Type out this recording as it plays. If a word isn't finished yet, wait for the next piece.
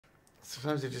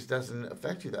sometimes it just doesn't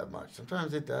affect you that much.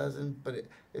 Sometimes it doesn't, but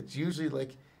it's usually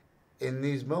like in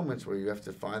these moments where you have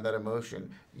to find that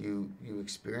emotion, you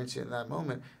experience it in that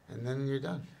moment, and then you're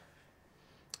done.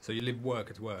 So you live work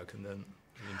at work, and then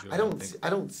you enjoy. I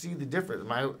don't see the difference.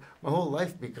 My whole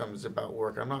life becomes about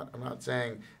work. I'm not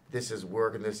saying this is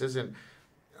work and this isn't.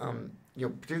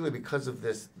 Particularly because of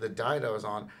the diet I was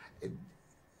on,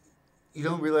 you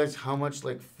don't realize how much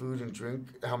like food and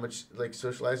drink, how much like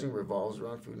socializing revolves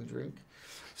around food and drink.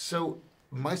 So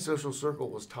my social circle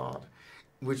was Todd,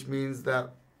 which means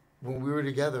that when we were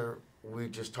together, we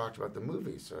just talked about the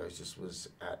movie. So I just was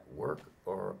at work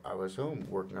or I was home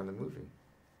working on the movie.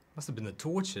 Must have been a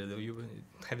torture though. You were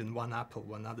having one apple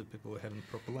when other people were having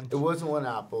proper lunch. It wasn't one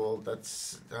apple. I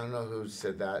don't know who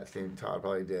said that. I think Todd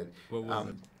probably did. What was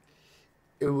it?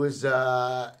 It was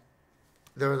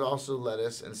there was also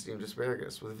lettuce and steamed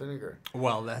asparagus with vinegar.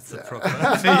 Well, that's a proper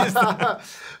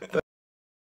feast.